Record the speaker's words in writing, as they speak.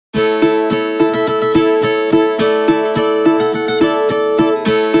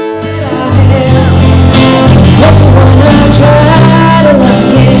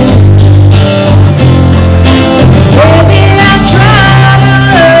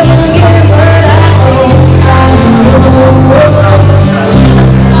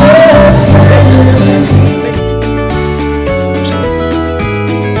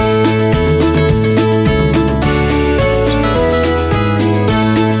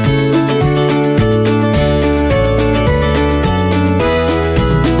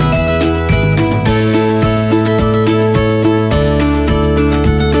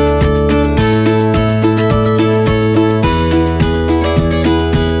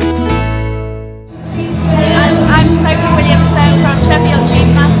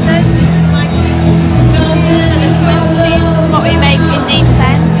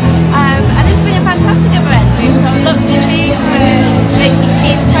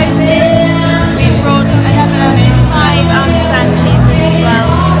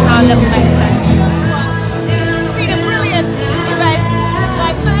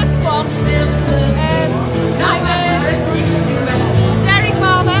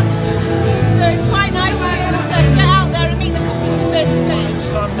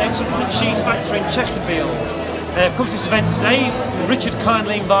come to this event today. Richard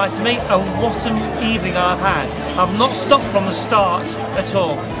kindly invited me, and what an evening I've had. I've not stopped from the start at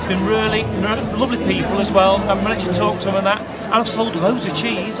all. It's been really lovely people as well. I've managed to talk to them and that, and I've sold loads of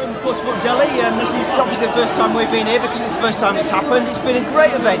cheese. Portsmouth Deli, this is obviously the first time we've been here because it's the first time it's happened. It's been a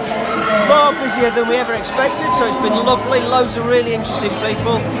great event, far busier than we ever expected, so it's been lovely. Loads of really interesting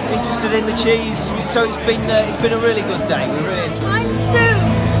people interested in the cheese, so it's been a really good day. We really enjoyed it. I'm Sue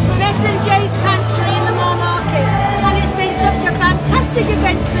from S&J's Pantry in the Moor Market, and it's been such a fantastic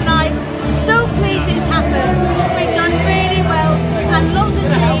event tonight. So pleased it's happened. We've done really well, and lots of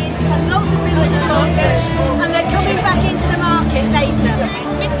cheese and lots of people to talk to, and they're coming back into the market later.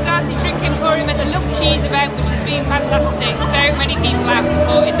 Mr. Darcy's Drink Emporium at the Love Cheese event, which has been fantastic. So many people out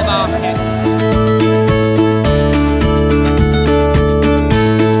supporting the market.